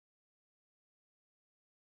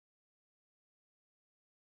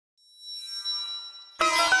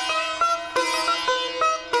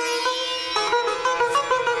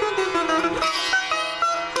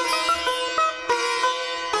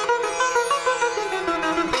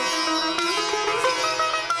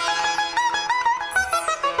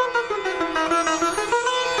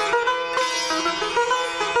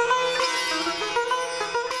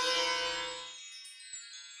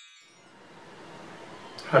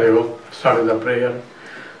Hariho, start with the prayer.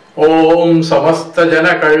 Om Samasta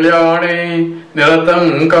Jana Kalyane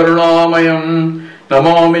Niratam Karunamayam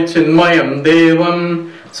Namami Chinmayam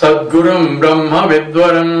Devam Sadgurum Brahma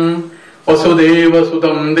Vidwaram Vasudeva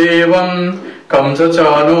Sudam Devam Kamsa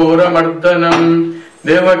Chanura Mardanam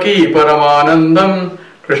Devaki Paramanandam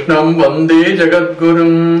Krishnam Vande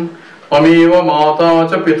Jagadgurum Tvameva Mata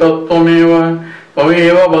Cha Pitattvameva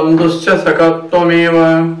Tvameva Bandhuscha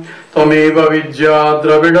Sakatvameva Tvameva Vidya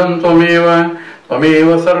Dravidam Tvameva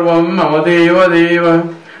Tvameva Sarvam Mama Deva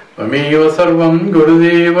Deva Tvameva Sarvam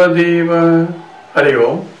Gurudeva Deva. Hari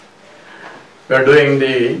Om. We are doing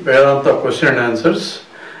the Vedanta question and answers,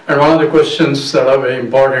 and one of the questions that are very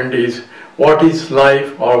important is what is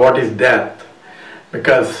life or what is death?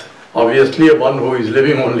 Because obviously one who is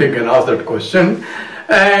living only can ask that question.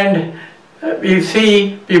 And we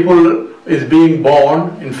see people is being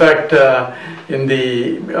born. In fact, in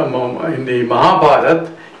the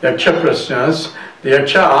Mahabharata, Yaksha Prashnas, the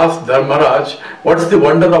Yaksha asked Dharmaraj, what's the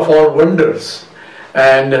wonder of all wonders?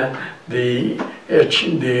 And the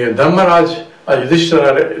Dharmaraj,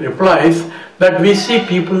 Yudhishthira replies that we see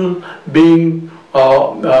people being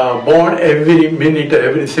born every minute,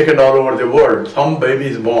 every second all over the world. Some baby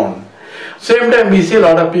is born. Same time we see a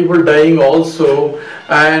lot of people dying also,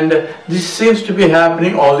 and this seems to be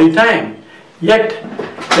happening all the time. Yet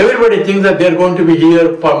everybody thinks that they are going to be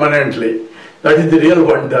here permanently. That is the real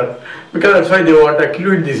wonder, because that's why they want to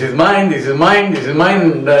accumulate, this is mine, this is mine, this is mine,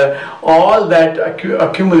 and all that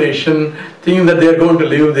accumulation, thinking that they are going to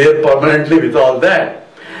live there permanently with all that.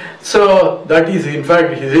 So that is, in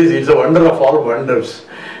fact, he says it's a wonder of all wonders.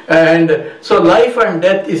 And so life and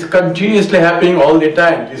death is continuously happening all the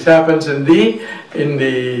time. This happens in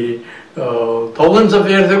the thousands of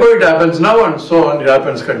years ago, it happens now, and so on, it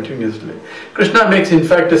happens continuously. Krishna makes in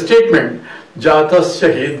fact a statement,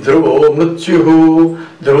 Jatasya hi dhruvo mrityuhu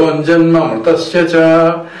dhruvam janma mritasya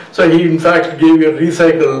cha. So he in fact gave a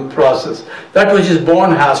recycle process. That which is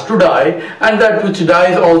born has to die, and that which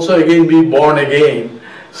dies also again be born again.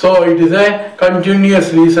 So it is a continuous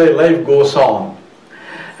recycle, life goes on.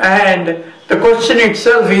 And the question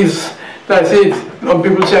itself is, that's it.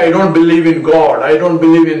 People say, I don't believe in God, I don't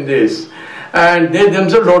believe in this. And they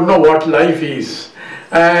themselves don't know what life is.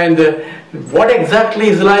 And what exactly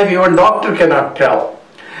is life, even doctor cannot tell.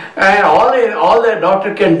 And all that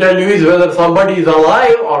doctor can tell you is whether somebody is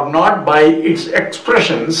alive or not by its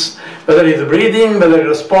expressions, whether he is breathing, whether he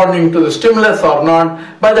is responding to the stimulus or not,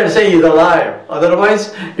 but they say he is alive.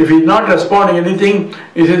 Otherwise, if he is not responding anything,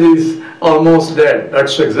 he is almost dead.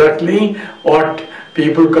 That's exactly what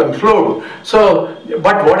people conclude. So,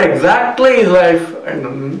 but what exactly is life,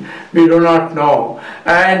 we do not know.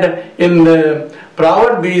 And in the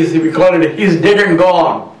proverb we call it, he is dead and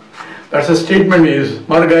gone. That's a statement we use,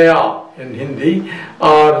 Margaya in Hindi,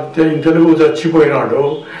 or in Telugu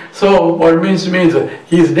Chachipoinadu. So what it means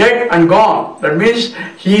he is dead and gone. That means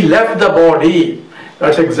he left the body.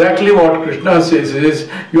 That's exactly what Krishna says, is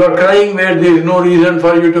you are crying where there is no reason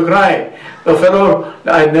for you to cry. The fellow,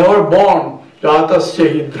 I never born,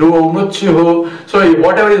 Jatasya hi dhruvo mrityuhu. So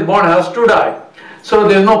whatever is born has to die. So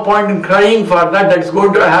there is no point in crying for that. That's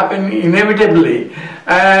going to happen inevitably.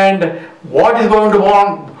 And what is going to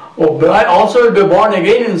born also will be born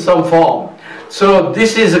again in some form. So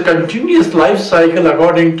this is a continuous life cycle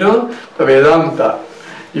according to the Vedanta.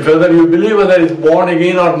 If whether you believe whether he is born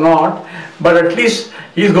again or not, but at least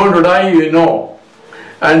he is going to die, you know.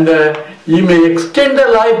 And he may extend the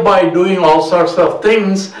life by doing all sorts of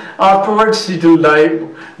things. Afterwards it will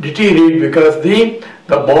deteriorate, because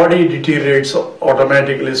the body deteriorates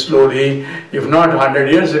automatically, slowly. If not 100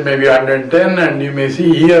 years, it may be 110, and you may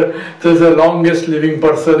see here, this is the longest living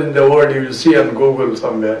person in the world, you will see on Google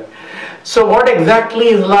somewhere. So what exactly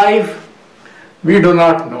is life? We do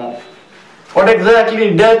not know. What exactly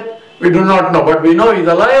is death? We do not know, but we know he is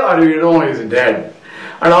alive or we know he is dead.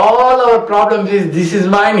 And all our problems is, this is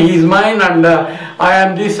mine, he is mine, and I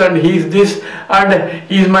am this and he is this, and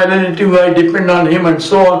he is my relative, I depend on him, and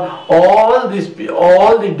so on. All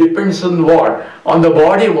the depends on what? On the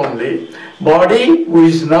body only. Body who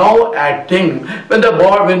is now acting. When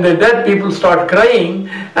the dead people start crying,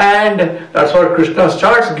 and that's what Krishna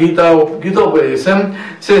starts Gita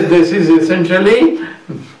Upadesha, says this is essentially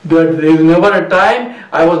that there is never a time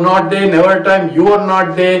I was not there, never a time you are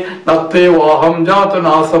not there. Natte vaham jata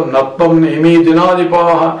nasam natvam nemi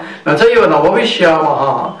dinadipaha nachaiva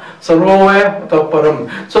navavishyamaha sarvovaya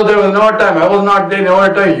tapparam. So there was never a time I was not there,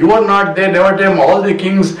 never a time you are not there, never a time all the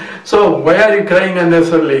kings. So why are you crying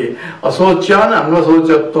unnecessarily? Asocyan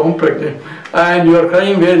anvasochatvam prajna. And you are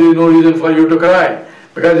crying where there is no reason for you to cry,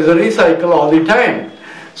 because it's a recycle all the time.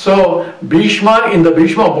 So Bhishma, in the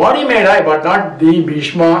Bhishma body may die, but not the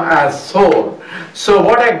Bhishma as soul. So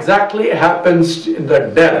what exactly happens in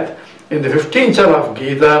the death? In the 15th chapter of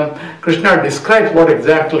Gita, Krishna describes what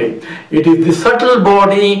exactly. It is the subtle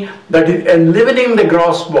body that is enlivening the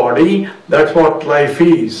gross body. That's what life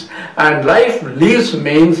is. And life leaves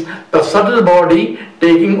means the subtle body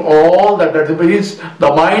taking all that is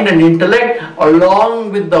the mind and intellect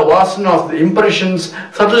along with the vasanas, the impressions,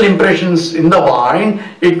 subtle impressions in the mind,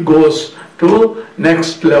 it goes to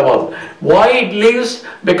next level. Why it leaves?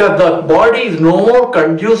 Because the body is no more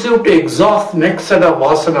conducive to exhaust next set of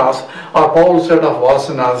vasanas or powerful set of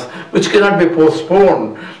vasanas which cannot be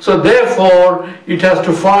postponed. So therefore it has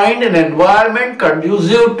to find an environment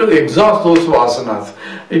conducive to exhaust those vasanas.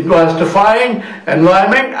 It has to find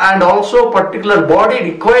environment and also particular body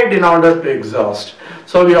required in order to exhaust.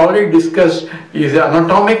 So we already discussed, is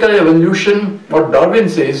anatomical evolution, what Darwin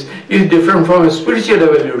says, is different from a spiritual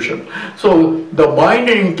evolution. So the mind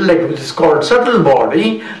and intellect, which is called subtle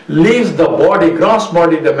body, leaves the body, gross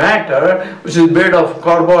body, the matter, which is made of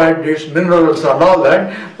carbohydrates, minerals and all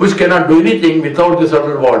that, which cannot do anything without the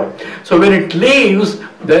subtle body. So when it leaves,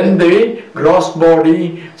 then the gross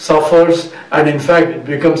body suffers, and in fact it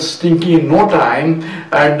becomes stinky in no time.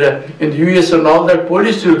 And in the US and all that,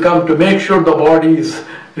 police will come to make sure the body is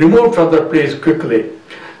removed from the place quickly.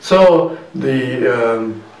 So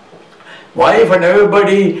the wife and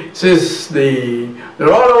everybody says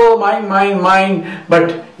they're all mine,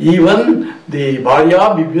 but even the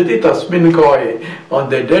bharya bibhyati tasmin koi, on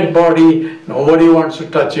the dead body, nobody wants to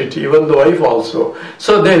touch it, even the wife also.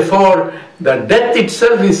 So therefore, the death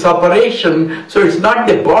itself is separation, so it's not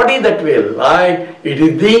the body that will lie, it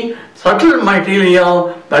is the subtle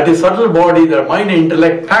material, that is subtle body, the mind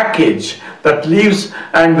intellect package that leaves,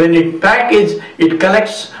 and when it package, it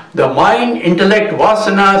collects the mind, intellect,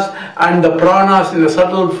 vasanas and the pranas in the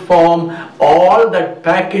subtle form. All that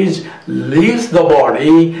package leaves the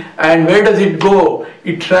body, and where does it go?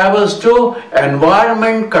 It travels to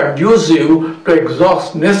environment conducive to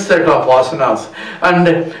exhaust next set of vasanas. And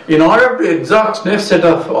in order to exhaust next set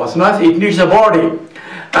of vasanas, it needs a body.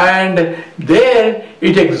 And there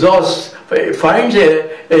it exhausts, finds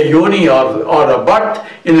a yoni or a butt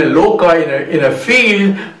in a loka, in a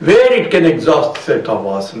field where it can exhaust set of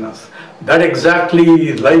vasanas. That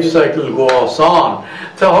exactly life cycle goes on.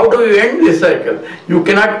 So how do you end this cycle? You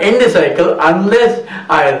cannot end the cycle unless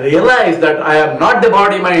I realize that I am not the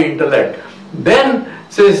body, mind, intellect. Then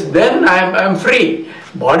I am free.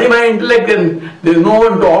 Body, mind, intellect, then there is no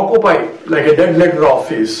one to occupy, like a dead letter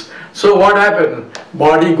office. So what happens?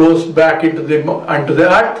 Body goes back into the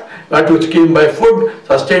earth, that which came by food,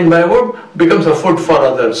 sustained by wood, becomes a food for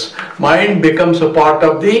others. Mind becomes a part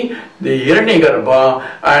of the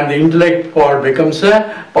Hiranyagarbha, and the intellect part becomes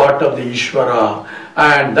a part of the Ishvara.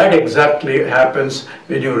 And that exactly happens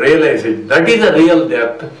when you realize it. That is the real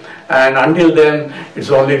death. And until then, it's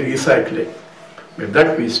only recycling. With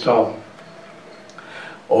that we stop.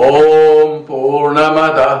 Om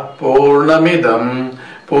Purnamada Purnamidam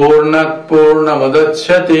Purnat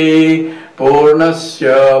Purnamudachyati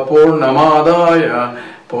Purnasya Purnamadaya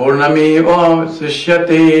Purnameva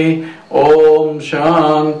Sishyati. Om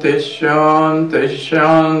Shanti Shanti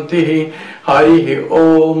Shanti. Hari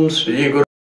Om Sri Guru.